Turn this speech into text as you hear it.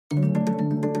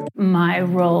My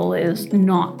role is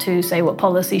not to say what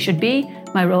policy should be.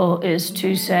 My role is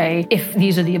to say, if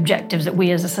these are the objectives that we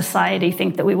as a society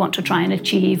think that we want to try and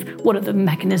achieve, what are the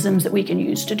mechanisms that we can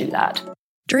use to do that?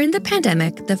 During the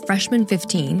pandemic, the Freshman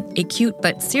 15, a cute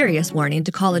but serious warning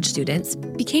to college students,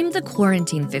 became the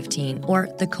Quarantine 15, or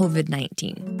the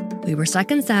COVID-19. We were stuck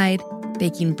inside,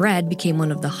 baking bread became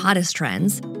one of the hottest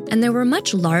trends, and there were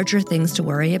much larger things to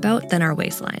worry about than our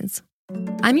waistlines.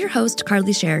 I'm your host,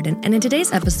 Carly Sheridan, and in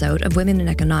today's episode of Women in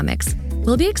Economics,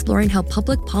 we'll be exploring how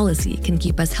public policy can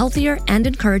keep us healthier and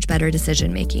encourage better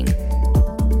decision-making.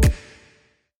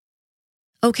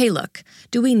 Okay, look,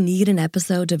 do we need an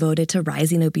episode devoted to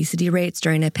rising obesity rates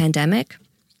during a pandemic?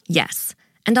 Yes,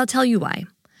 and I'll tell you why.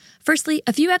 Firstly,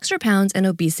 a few extra pounds and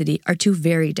obesity are two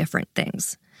very different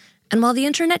things. And while the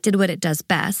internet did what it does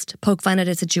best, poke fun at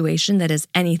a situation that is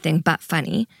anything but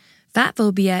funny, fat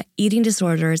phobia, eating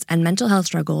disorders, and mental health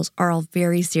struggles are all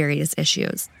very serious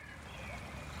issues.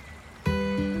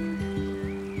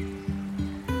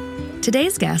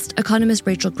 Today's guest, economist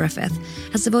Rachel Griffith,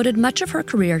 has devoted much of her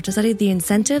career to study the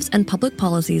incentives and public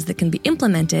policies that can be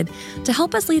implemented to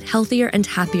help us lead healthier and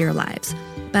happier lives,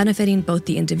 benefiting both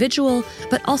the individual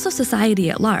but also society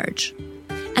at large.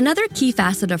 Another key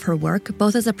facet of her work,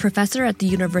 both as a professor at the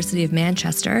University of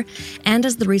Manchester and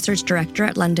as the research director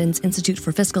at London's Institute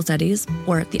for Fiscal Studies,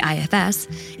 or the IFS,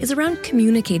 is around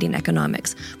communicating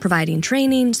economics, providing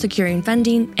training, securing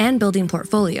funding, and building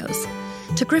portfolios.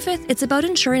 To Griffith, it's about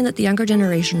ensuring that the younger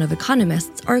generation of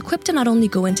economists are equipped to not only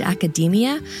go into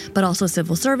academia, but also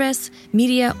civil service,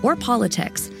 media, or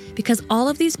politics, because all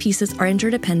of these pieces are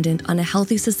interdependent on a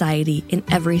healthy society in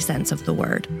every sense of the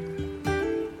word.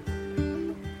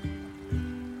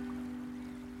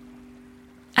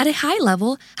 At a high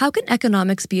level, how can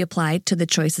economics be applied to the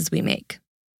choices we make?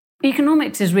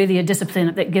 Economics is really a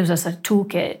discipline that gives us a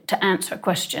toolkit to answer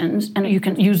questions, and you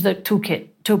can use the toolkit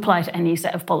to apply to any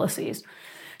set of policies.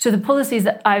 So the policies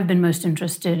that I've been most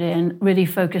interested in really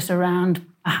focus around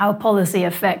how policy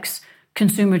affects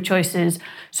consumer choices.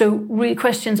 So really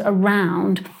questions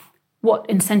around what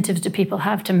incentives do people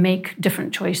have to make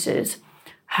different choices?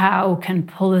 How can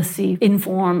policy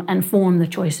inform and form the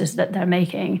choices that they're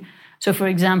making? So for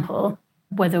example,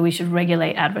 whether we should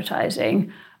regulate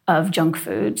advertising of junk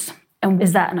foods. And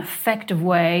is that an effective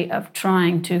way of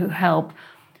trying to help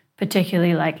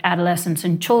particularly like adolescents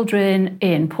and children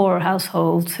in poorer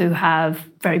households who have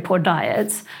very poor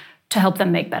diets to help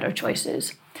them make better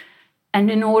choices? And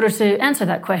in order to answer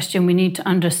that question, we need to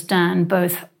understand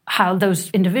both how those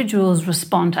individuals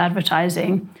respond to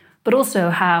advertising, but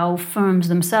also how firms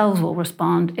themselves will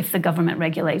respond if the government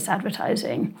regulates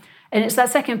advertising. And it's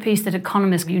that second piece that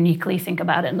economists uniquely think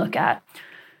about and look at.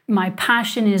 My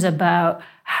passion is about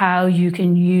how you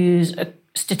can use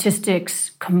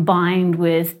statistics combined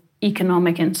with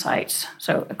economic insights,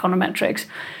 so econometrics,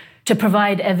 to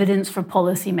provide evidence for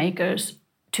policymakers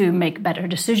to make better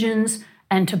decisions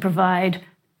and to provide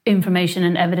information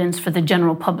and evidence for the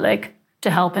general public to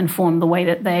help inform the way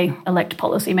that they elect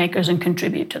policymakers and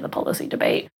contribute to the policy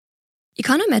debate.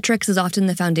 Econometrics is often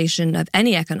the foundation of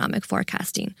any economic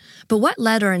forecasting, but what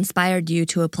led or inspired you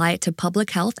to apply it to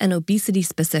public health and obesity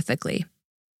specifically?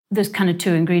 There's kind of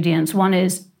two ingredients. One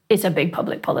is it's a big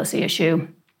public policy issue.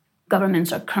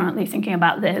 Governments are currently thinking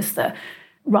about this, the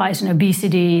rise in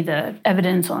obesity, the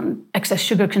evidence on excess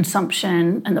sugar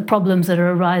consumption, and the problems that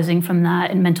are arising from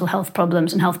that in mental health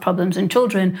problems and health problems in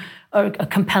children are a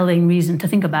compelling reason to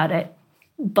think about it.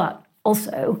 But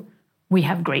also, we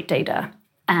have great data,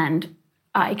 and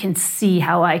I can see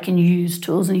how I can use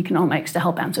tools in economics to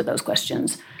help answer those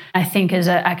questions. I think as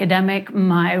an academic,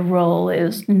 my role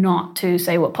is not to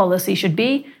say what policy should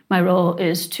be. My role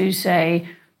is to say,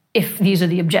 if these are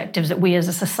the objectives that we as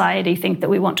a society think that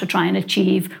we want to try and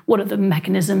achieve, what are the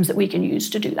mechanisms that we can use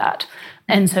to do that?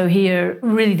 And so here,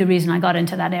 really the reason I got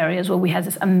into that area is where we had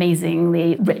this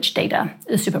amazingly rich data,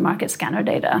 the supermarket scanner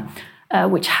data,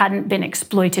 which hadn't been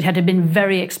exploited, had been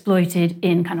very exploited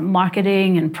in kind of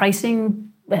marketing and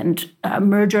pricing and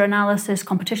merger analysis,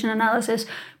 competition analysis,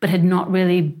 but had not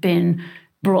really been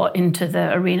brought into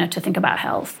the arena to think about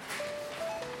health.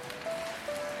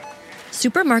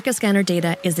 Supermarket scanner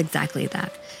data is exactly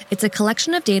that. It's a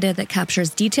collection of data that captures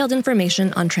detailed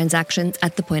information on transactions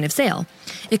at the point of sale.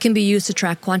 It can be used to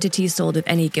track quantities sold of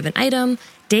any given item,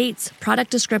 dates,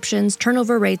 product descriptions,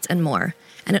 turnover rates, and more.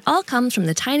 And it all comes from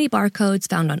the tiny barcodes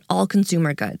found on all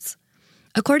consumer goods.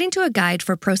 According to a guide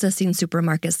for processing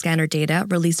supermarket scanner data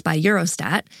released by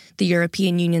Eurostat, the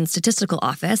European Union Statistical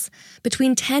Office,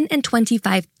 between 10 and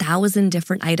 25,000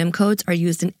 different item codes are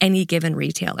used in any given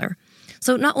retailer.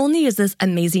 So not only is this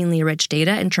amazingly rich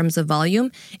data in terms of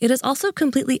volume, it is also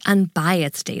completely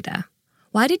unbiased data.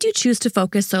 Why did you choose to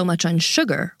focus so much on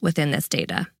sugar within this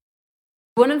data?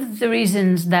 One of the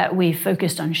reasons that we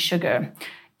focused on sugar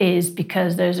is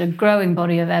because there's a growing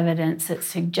body of evidence that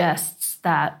suggests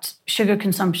that sugar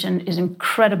consumption is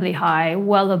incredibly high,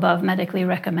 well above medically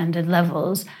recommended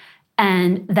levels,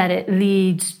 and that it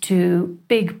leads to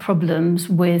big problems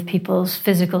with people's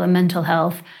physical and mental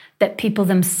health that people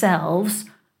themselves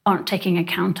aren't taking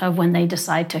account of when they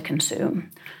decide to consume.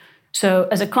 So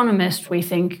as economists, we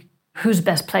think, who's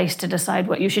best placed to decide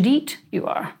what you should eat? You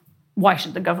are. Why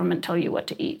should the government tell you what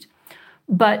to eat?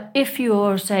 But if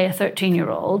you're, say, a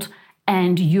 13-year-old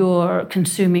and you're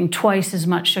consuming twice as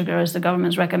much sugar as the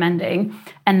government's recommending,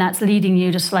 and that's leading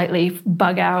you to slightly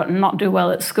bug out and not do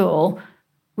well at school,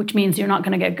 which means you're not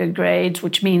going to get good grades,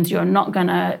 which means you're not going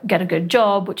to get a good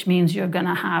job, which means you're going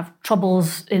to have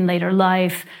troubles in later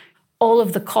life, all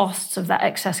of the costs of that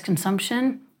excess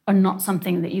consumption are not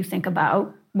something that you think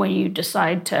about when you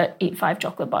decide to eat 5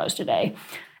 chocolate bars today.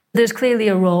 There's clearly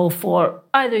a role for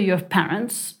either your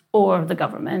parents or the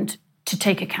government to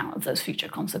take account of those future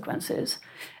consequences.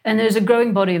 And there's a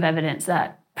growing body of evidence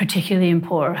that, particularly in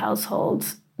poorer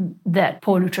households, that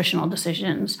poor nutritional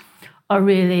decisions are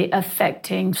really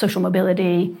affecting social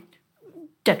mobility,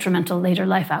 detrimental later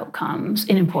life outcomes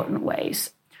in important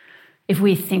ways. If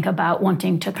we think about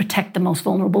wanting to protect the most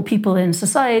vulnerable people in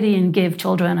society and give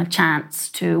children a chance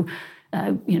to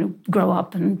grow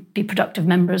up and be productive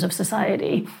members of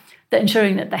society, that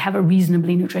ensuring that they have a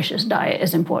reasonably nutritious diet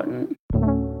is important.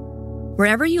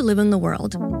 Wherever you live in the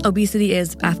world, obesity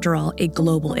is, after all, a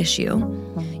global issue.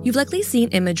 You've likely seen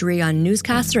imagery on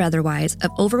newscasts or otherwise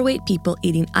of overweight people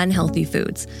eating unhealthy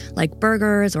foods, like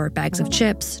burgers or bags of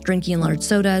chips, drinking large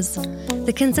sodas.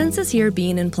 The consensus here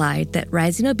being implied that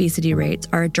rising obesity rates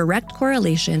are a direct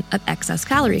correlation of excess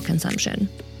calorie consumption.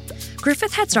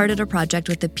 Griffith had started a project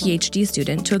with a PhD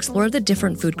student to explore the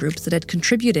different food groups that had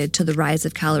contributed to the rise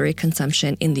of calorie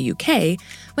consumption in the UK,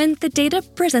 when the data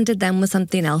presented them with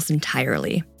something else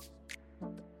entirely.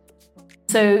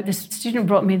 So this student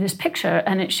brought me this picture,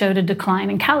 and it showed a decline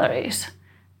in calories.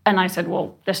 And I said,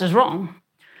 well, this is wrong.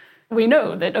 We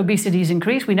know that obesity's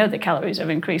increased. We know that calories have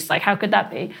increased. Like, how could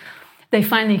that be? They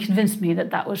finally convinced me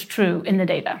that that was true in the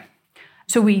data.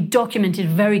 So we documented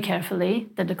very carefully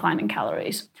the decline in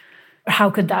calories.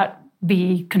 How could that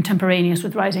be contemporaneous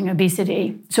with rising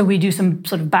obesity? So we do some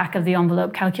sort of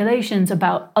back-of-the-envelope calculations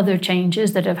about other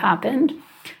changes that have happened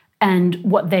and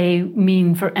what they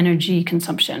mean for energy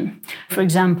consumption. For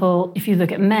example, if you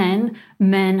look at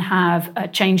men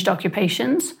have changed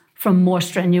occupations from more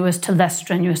strenuous to less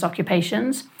strenuous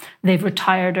occupations. They've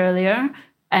retired earlier,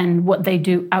 and what they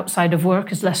do outside of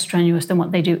work is less strenuous than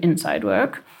what they do inside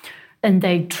work. And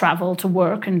they travel to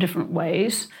work in different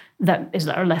ways that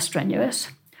are less strenuous.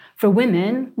 For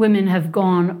women have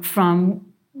gone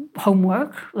from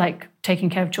homework, like taking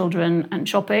care of children and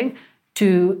shopping,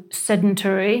 to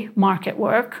sedentary market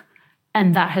work,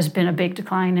 and that has been a big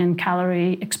decline in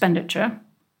calorie expenditure.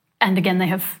 And again, they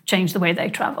have changed the way they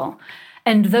travel.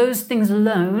 And those things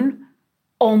alone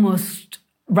almost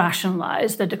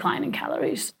rationalize the decline in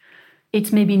calories.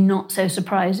 It's maybe not so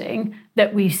surprising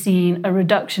that we've seen a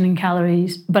reduction in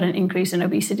calories, but an increase in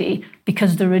obesity,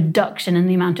 because the reduction in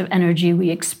the amount of energy we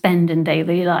expend in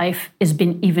daily life has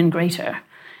been even greater.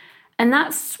 And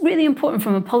that's really important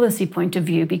from a policy point of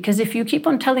view, because if you keep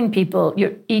on telling people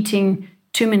you're eating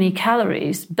too many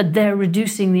calories, but they're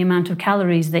reducing the amount of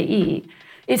calories they eat,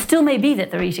 it still may be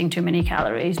that they're eating too many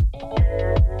calories.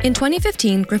 In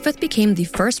 2015, Griffith became the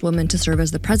first woman to serve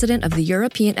as the president of the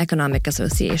European Economic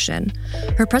Association.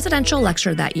 Her presidential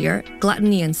lecture that year,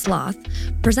 Gluttony and Sloth,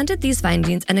 presented these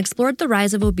findings and explored the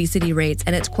rise of obesity rates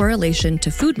and its correlation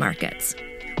to food markets.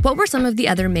 What were some of the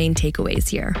other main takeaways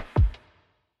here?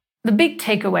 The big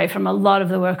takeaway from a lot of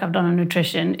the work I've done on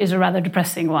nutrition is a rather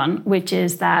depressing one, which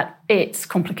is that it's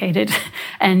complicated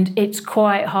and it's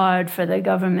quite hard for the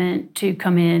government to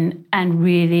come in and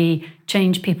really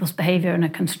change people's behavior in a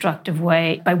constructive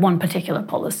way by one particular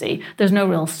policy. There's no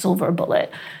real silver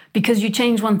bullet, because you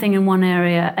change one thing in one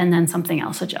area and then something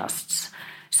else adjusts.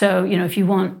 So, if you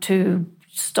want to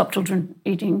stop children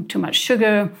eating too much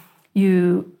sugar,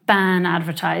 you ban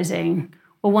advertising.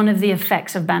 Well, one of the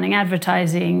effects of banning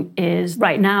advertising is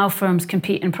right now firms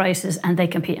compete in prices and they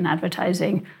compete in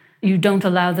advertising. You don't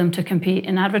allow them to compete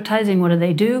in advertising. What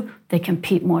do? They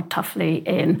compete more toughly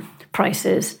in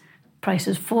prices.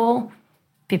 Prices fall,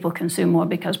 people consume more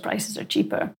because prices are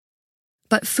cheaper.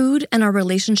 But food and our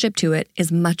relationship to it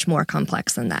is much more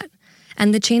complex than that.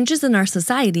 And the changes in our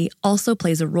society also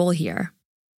plays a role here.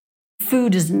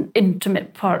 food is an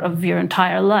intimate part of your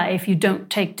entire life. You don't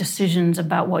take decisions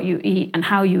about what you eat and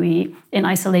how you eat in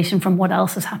isolation from what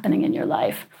else is happening in your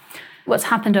life. What's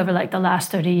happened over the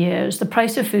last 30 years, the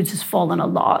price of foods has fallen a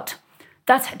lot.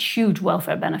 That's had huge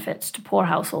welfare benefits to poor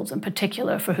households in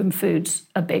particular, for whom food's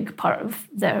a big part of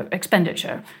their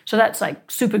expenditure. So that's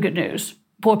super good news.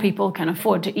 Poor people can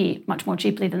afford to eat much more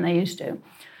cheaply than they used to.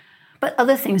 But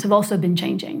other things have also been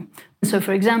changing. So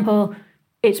for example,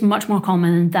 it's much more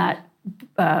common that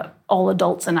all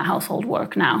adults in a household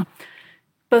work now.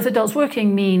 Both adults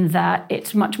working mean that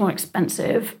it's much more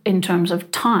expensive in terms of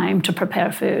time to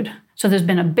prepare food. So there's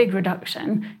been a big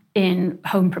reduction in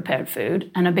home-prepared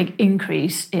food and a big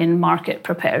increase in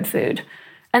market-prepared food.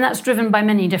 And that's driven by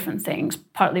many different things,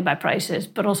 partly by prices,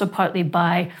 but also partly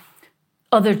by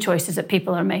other choices that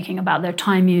people are making about their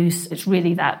time use. It's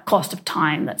really that cost of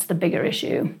time that's the bigger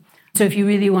issue. So if you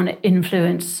really want to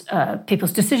influence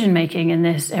people's decision-making in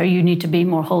this area, you need to be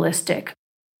more holistic.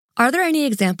 Are there any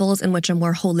examples in which a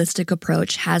more holistic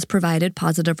approach has provided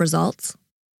positive results?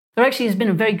 There actually has been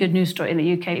a very good news story in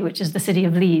the UK, which is the city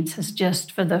of Leeds has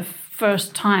just, for the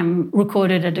first time,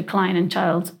 recorded a decline in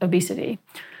child obesity.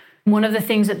 One of the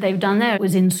things that they've done there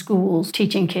was in schools,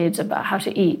 teaching kids about how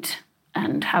to eat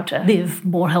and how to live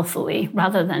more healthily,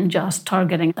 rather than just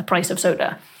targeting the price of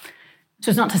soda. So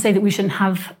it's not to say that we shouldn't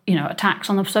have, a tax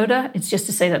on the soda. It's just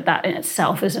to say that that in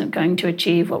itself isn't going to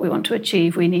achieve what we want to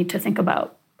achieve. We need to think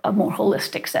about a more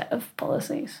holistic set of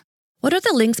policies. What are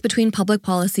the links between public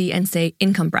policy and, say,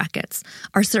 income brackets?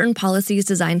 Are certain policies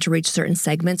designed to reach certain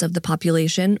segments of the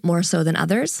population more so than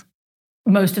others?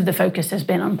 Most of the focus has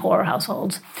been on poor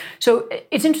households. So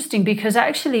it's interesting because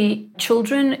actually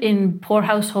children in poor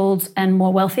households and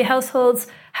more wealthy households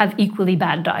have equally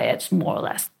bad diets, more or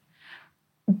less.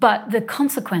 But the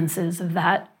consequences of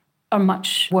that are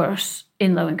much worse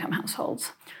in low-income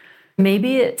households.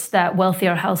 Maybe it's that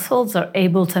wealthier households are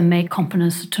able to make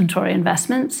compensatory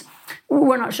investments.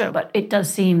 We're not sure, but it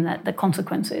does seem that the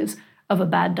consequences of a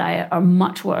bad diet are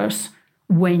much worse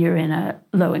when you're in a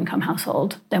low-income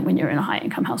household than when you're in a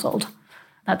high-income household.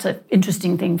 That's an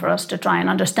interesting thing for us to try and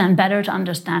understand better, to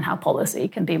understand how policy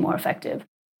can be more effective.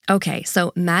 Okay,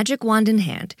 so magic wand in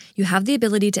hand, you have the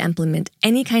ability to implement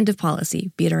any kind of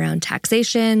policy, be it around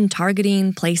taxation,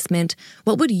 targeting, placement.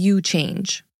 What would you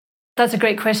change? That's a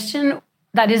great question.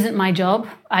 That isn't my job.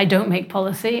 I don't make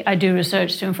policy. I do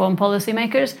research to inform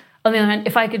policymakers. On the other hand,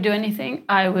 if I could do anything,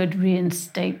 I would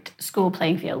reinstate school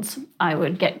playing fields. I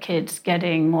would get kids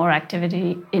getting more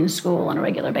activity in school on a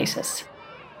regular basis.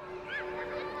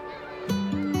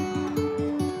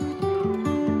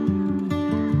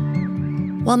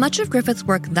 While much of Griffith's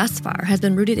work thus far has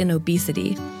been rooted in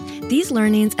obesity, these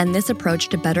learnings and this approach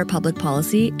to better public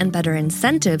policy and better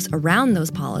incentives around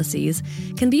those policies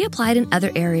can be applied in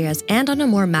other areas and on a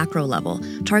more macro level,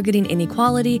 targeting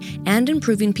inequality and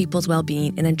improving people's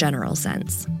well-being in a general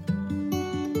sense.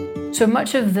 So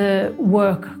much of the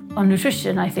work on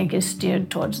nutrition, I think, is steered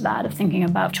towards that, of thinking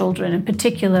about children, in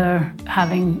particular,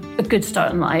 having a good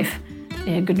start in life.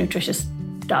 A good nutritious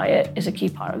diet is a key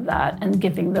part of that, and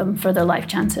giving them further life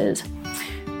chances.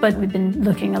 But we've been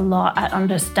looking a lot at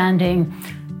understanding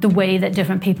the way that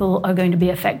different people are going to be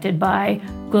affected by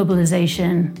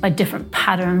globalization, by different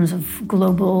patterns of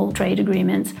global trade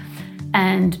agreements,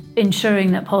 and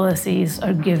ensuring that policies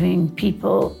are giving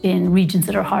people in regions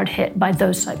that are hard hit by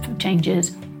those types of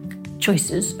changes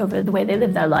choices over the way they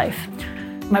live their life.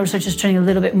 My research is turning a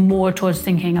little bit more towards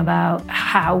thinking about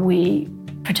how we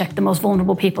protect the most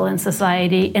vulnerable people in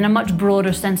society in a much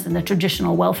broader sense than the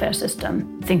traditional welfare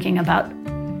system, thinking about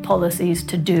policies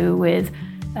to do with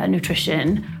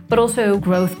nutrition, but also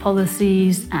growth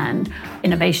policies and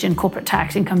innovation, corporate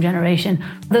tax, income generation.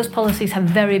 Those policies have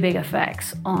very big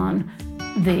effects on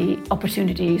the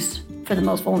opportunities for the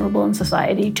most vulnerable in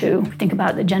society too. Think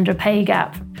about the gender pay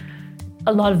gap.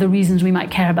 A lot of the reasons we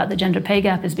might care about the gender pay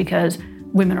gap is because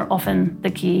women are often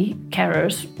the key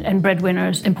carers and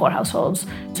breadwinners in poor households.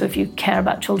 So if you care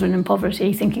about children in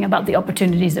poverty, thinking about the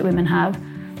opportunities that women have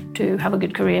to have a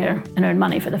good career and earn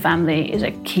money for the family is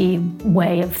a key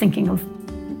way of thinking of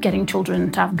getting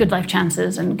children to have good life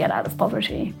chances and get out of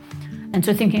poverty. And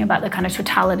so thinking about the kind of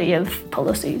totality of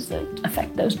policies that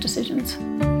affect those decisions.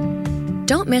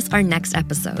 Don't miss our next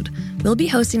episode. We'll be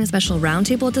hosting a special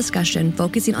roundtable discussion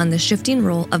focusing on the shifting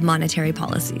role of monetary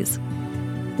policies.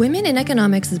 Women in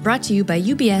Economics is brought to you by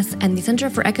UBS and the Center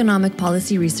for Economic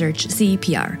Policy Research,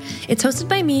 CEPR. It's hosted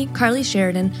by me, Carly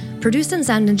Sheridan, produced and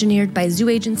sound engineered by Zoo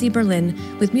Agency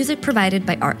Berlin, with music provided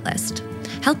by Artlist.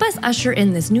 Help us usher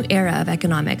in this new era of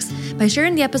economics by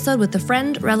sharing the episode with a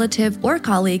friend, relative, or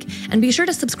colleague, and be sure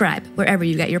to subscribe wherever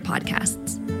you get your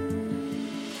podcasts.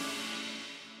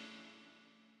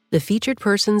 The featured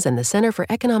persons and the Center for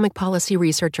Economic Policy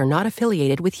Research are not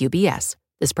affiliated with UBS.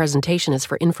 This presentation is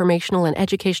for informational and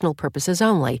educational purposes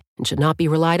only and should not be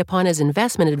relied upon as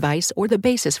investment advice or the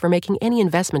basis for making any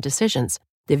investment decisions.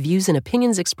 The views and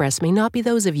opinions expressed may not be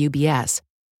those of UBS.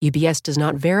 UBS does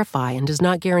not verify and does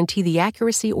not guarantee the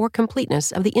accuracy or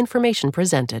completeness of the information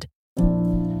presented.